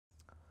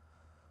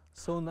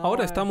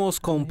Ahora estamos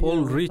con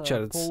Paul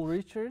Richards.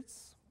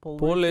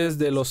 Paul es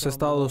de los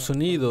Estados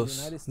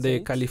Unidos,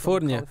 de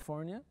California,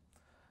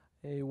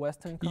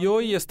 y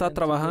hoy está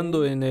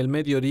trabajando en el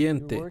Medio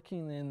Oriente,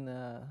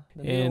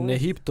 en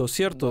Egipto,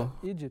 ¿cierto?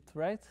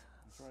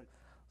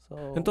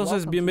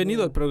 Entonces,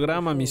 bienvenido al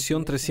programa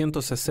Misión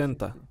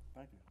 360.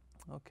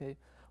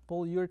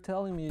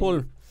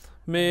 Paul,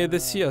 me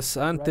decías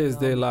antes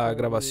de la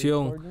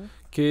grabación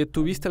que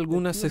tuviste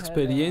algunas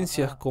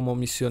experiencias como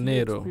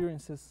misionero.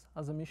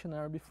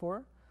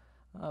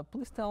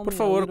 Por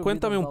favor,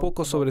 cuéntame un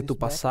poco sobre tu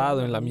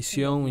pasado en la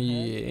misión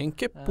y en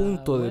qué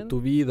punto de tu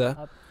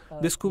vida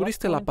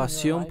descubriste la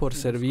pasión por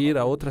servir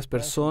a otras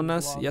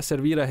personas y a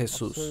servir a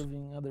Jesús.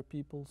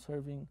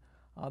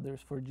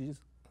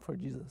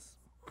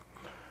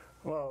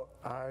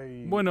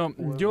 Bueno,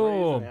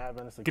 yo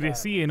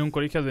crecí en un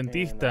colegio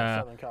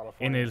adventista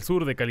en el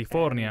sur de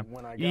California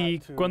y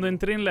cuando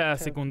entré en la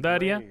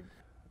secundaria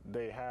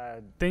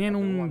tenían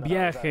un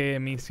viaje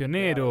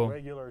misionero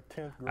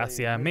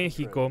hacia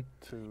México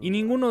y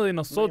ninguno de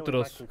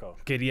nosotros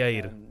quería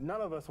ir.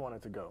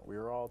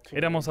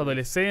 Éramos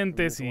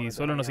adolescentes y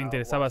solo nos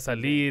interesaba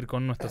salir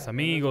con nuestros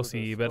amigos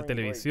y ver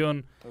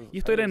televisión. Y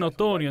esto era en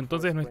otoño,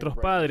 entonces nuestros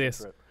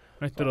padres,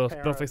 nuestros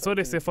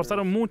profesores se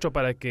esforzaron mucho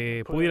para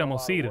que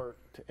pudiéramos ir.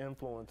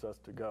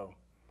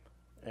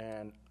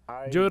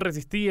 Yo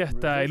resistí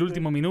hasta el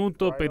último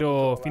minuto,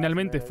 pero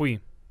finalmente fui.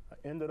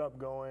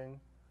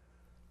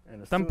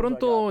 Tan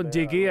pronto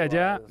llegué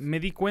allá, me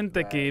di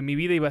cuenta que mi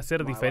vida iba a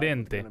ser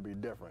diferente.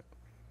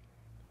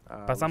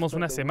 Pasamos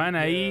una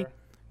semana ahí,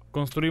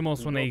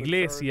 construimos una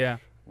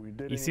iglesia,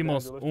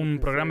 hicimos un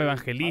programa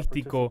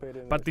evangelístico,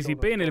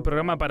 participé en el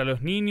programa para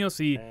los niños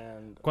y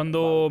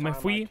cuando me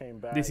fui,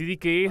 decidí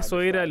que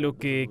eso era lo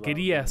que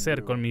quería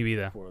hacer con mi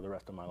vida.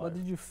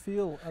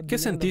 ¿Qué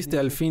sentiste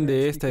al fin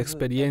de esta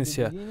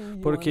experiencia?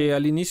 Porque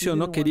al inicio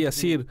no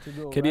querías ir,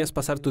 querías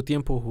pasar tu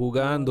tiempo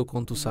jugando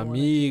con tus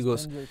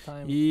amigos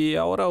y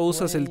ahora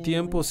usas el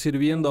tiempo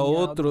sirviendo a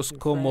otros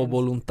como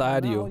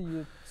voluntario.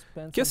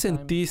 ¿Qué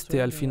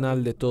sentiste al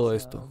final de todo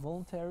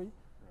esto?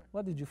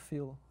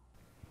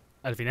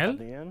 ¿Al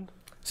final?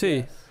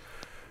 Sí.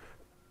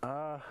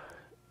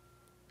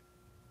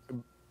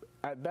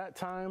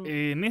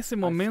 En ese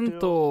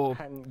momento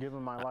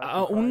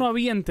aún no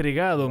había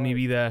entregado mi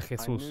vida a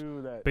Jesús,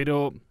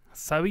 pero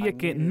sabía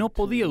que no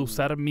podía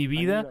usar mi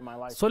vida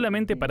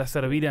solamente para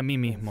servir a mí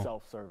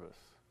mismo.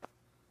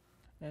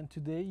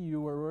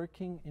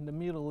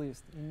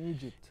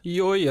 Y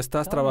hoy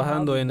estás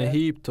trabajando en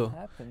Egipto,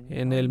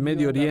 en el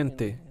Medio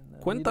Oriente.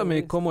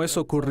 Cuéntame cómo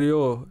eso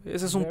ocurrió.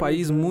 Ese es un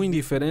país muy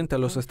diferente a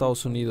los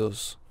Estados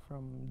Unidos.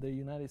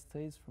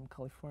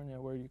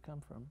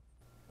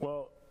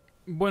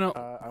 Bueno,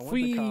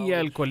 fui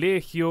al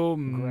colegio,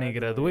 me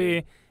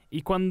gradué,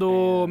 y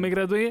cuando me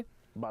gradué,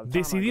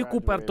 decidí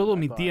ocupar todo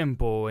mi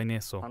tiempo en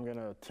eso.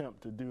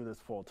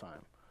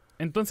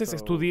 Entonces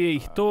estudié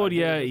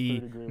historia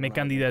y me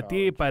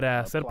candidaté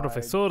para ser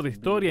profesor de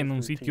historia en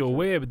un sitio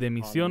web de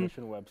misión.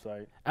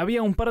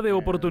 Había un par de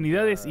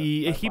oportunidades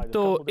y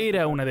Egipto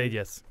era una de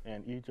ellas.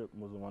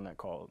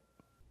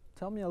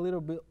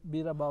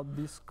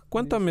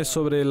 Cuéntame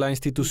sobre la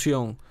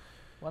institución.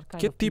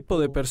 ¿Qué tipo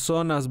de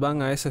personas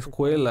van a esa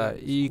escuela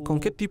y con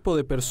qué tipo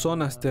de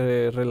personas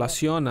te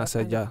relacionas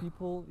allá?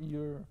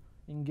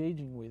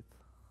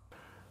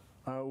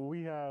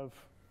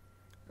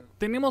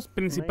 Tenemos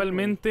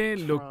principalmente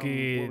lo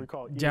que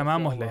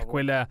llamamos la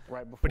escuela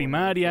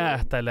primaria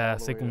hasta la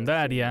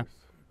secundaria.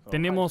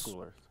 Tenemos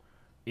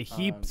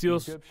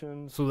egipcios,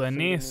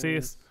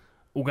 sudaneses,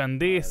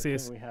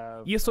 ugandeses,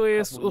 y eso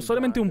es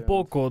solamente un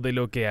poco de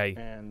lo que hay.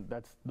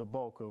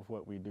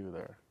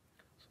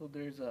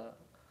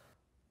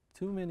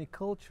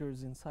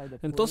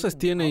 Entonces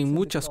tienen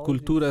muchas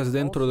culturas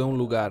dentro de un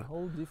lugar.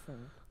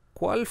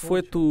 ¿Cuál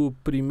fue tu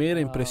primera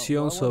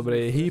impresión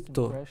sobre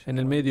Egipto en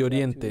el Medio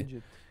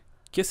Oriente?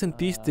 ¿Qué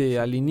sentiste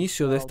al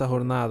inicio de esta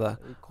jornada?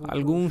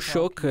 ¿Algún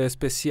shock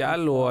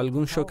especial o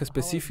algún shock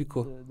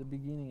específico?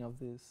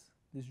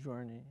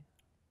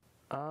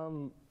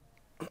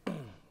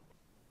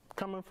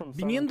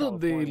 Viniendo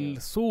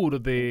del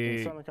sur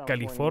de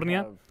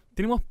California,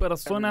 tenemos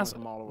personas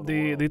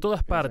de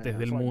todas partes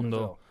del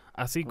mundo,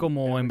 así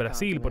como en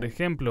Brasil, por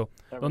ejemplo,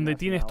 donde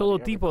tienes todo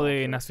tipo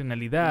de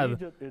nacionalidad,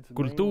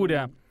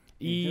 cultura.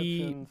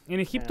 Y en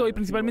Egipto hay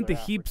principalmente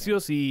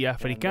egipcios y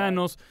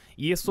africanos,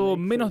 y eso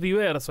menos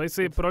diverso.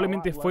 Ese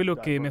probablemente fue lo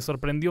que me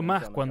sorprendió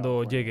más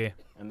cuando llegué.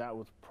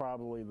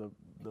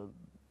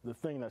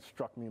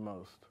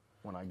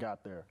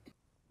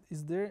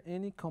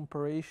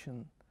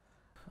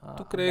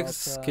 ¿Tú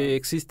crees que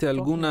existe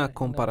alguna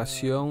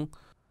comparación,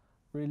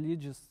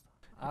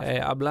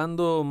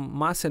 hablando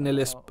más en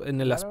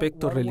el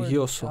aspecto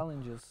religioso?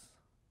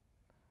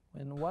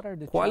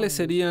 ¿Cuáles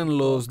serían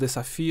los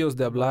desafíos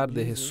de hablar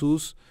de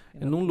Jesús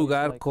en un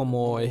lugar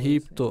como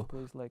Egipto,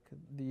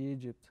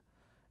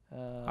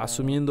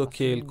 asumiendo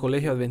que el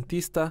colegio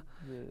adventista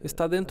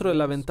está dentro de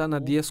la ventana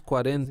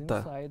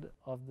 1040?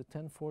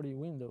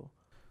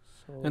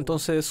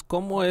 Entonces,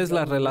 ¿cómo es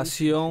la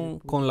relación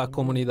con la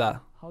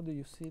comunidad?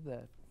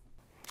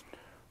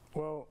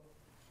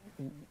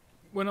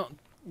 Bueno,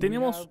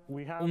 tenemos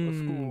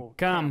un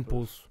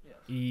campus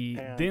y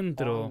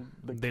dentro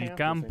del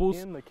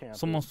campus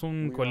somos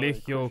un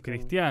colegio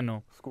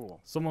cristiano.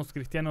 Somos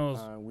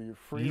cristianos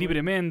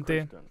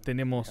libremente,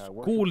 tenemos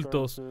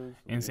cultos,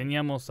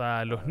 enseñamos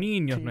a los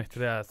niños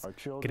nuestras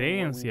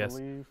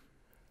creencias.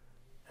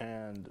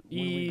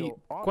 Y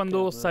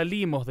cuando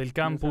salimos del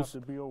campus,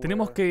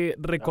 tenemos que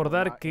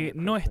recordar que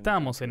no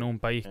estamos en un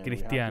país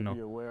cristiano.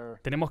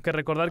 Tenemos que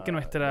recordar que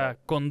nuestra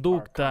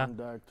conducta,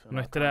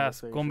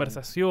 nuestras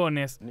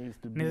conversaciones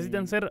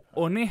necesitan ser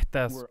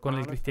honestas con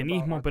el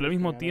cristianismo, pero al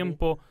mismo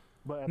tiempo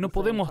no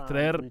podemos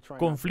traer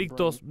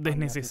conflictos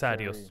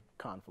desnecesarios.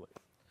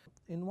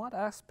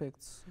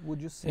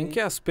 ¿En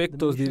qué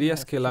aspectos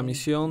dirías que la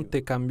misión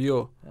te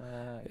cambió?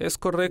 ¿Es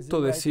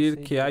correcto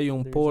decir que hay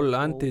un Paul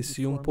antes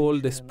y un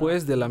Paul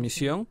después de la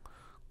misión?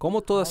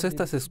 ¿Cómo todas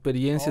estas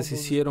experiencias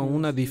hicieron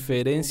una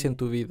diferencia en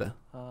tu vida?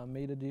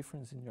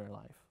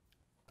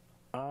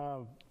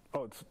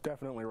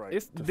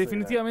 Es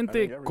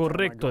definitivamente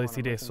correcto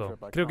decir eso.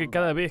 Creo que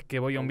cada vez que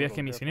voy a un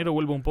viaje misionero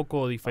vuelvo un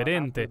poco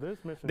diferente.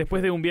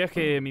 Después de un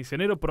viaje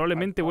misionero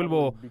probablemente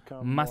vuelvo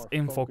más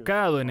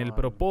enfocado en el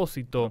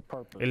propósito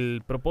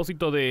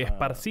de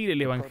esparcir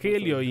el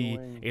Evangelio y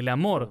el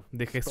amor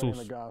de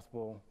Jesús.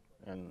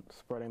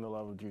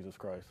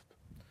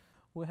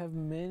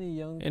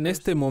 En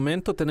este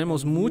momento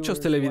tenemos muchos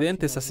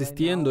televidentes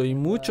asistiendo y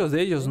muchos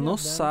de ellos no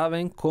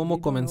saben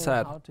cómo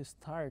comenzar.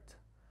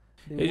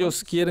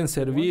 Ellos quieren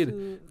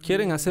servir,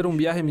 quieren hacer un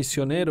viaje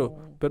misionero,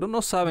 pero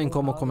no saben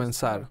cómo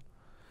comenzar.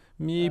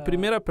 Mi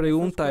primera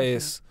pregunta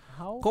es,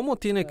 ¿cómo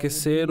tiene que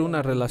ser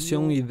una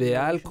relación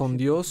ideal con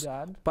Dios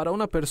para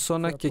una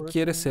persona que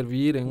quiere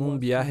servir en un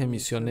viaje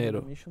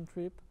misionero?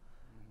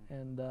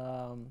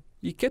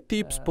 ¿Y qué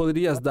tips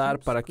podrías dar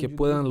para que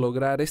puedan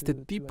lograr este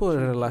tipo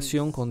de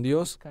relación con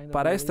Dios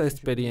para esta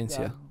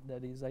experiencia?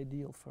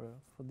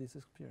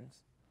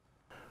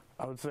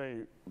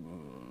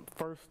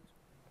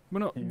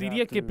 Bueno,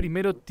 diría que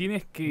primero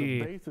tienes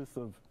que...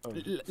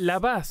 La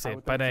base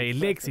para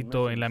el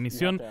éxito en la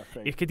misión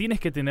es que tienes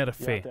que tener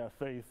fe.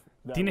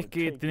 Tienes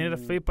que tener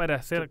fe para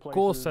hacer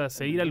cosas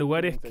e ir a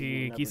lugares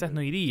que quizás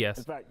no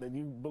irías.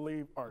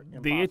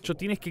 De hecho,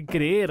 tienes que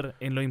creer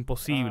en lo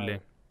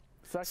imposible.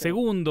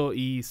 Segundo,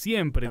 y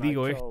siempre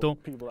digo esto,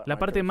 la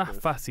parte más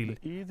fácil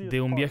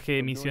de un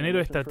viaje misionero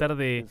es tratar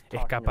de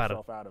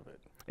escapar.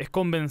 Es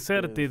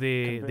convencerte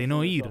de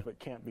no ir.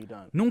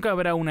 Nunca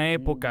habrá una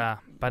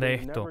época para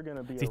esto.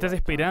 Si estás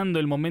esperando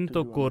el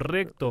momento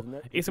correcto,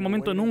 ese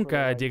momento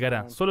nunca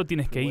llegará. Solo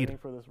tienes que ir.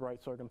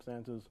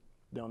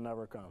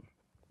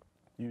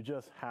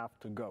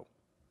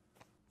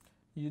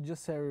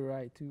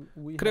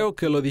 Creo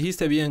que lo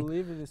dijiste bien.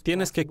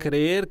 Tienes que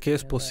creer que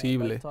es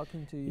posible.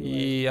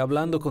 Y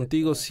hablando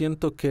contigo,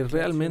 siento que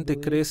realmente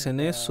crees en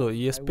eso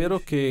y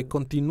espero que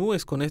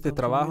continúes con este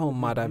trabajo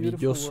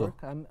maravilloso.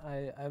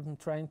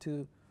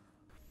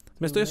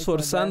 Me estoy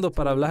esforzando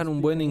para hablar un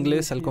buen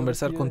inglés al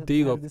conversar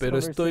contigo, pero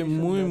estoy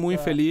muy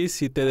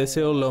feliz y te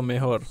deseo lo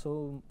mejor.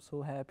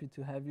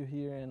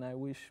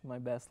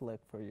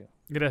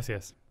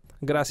 Gracias.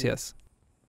 Gracias.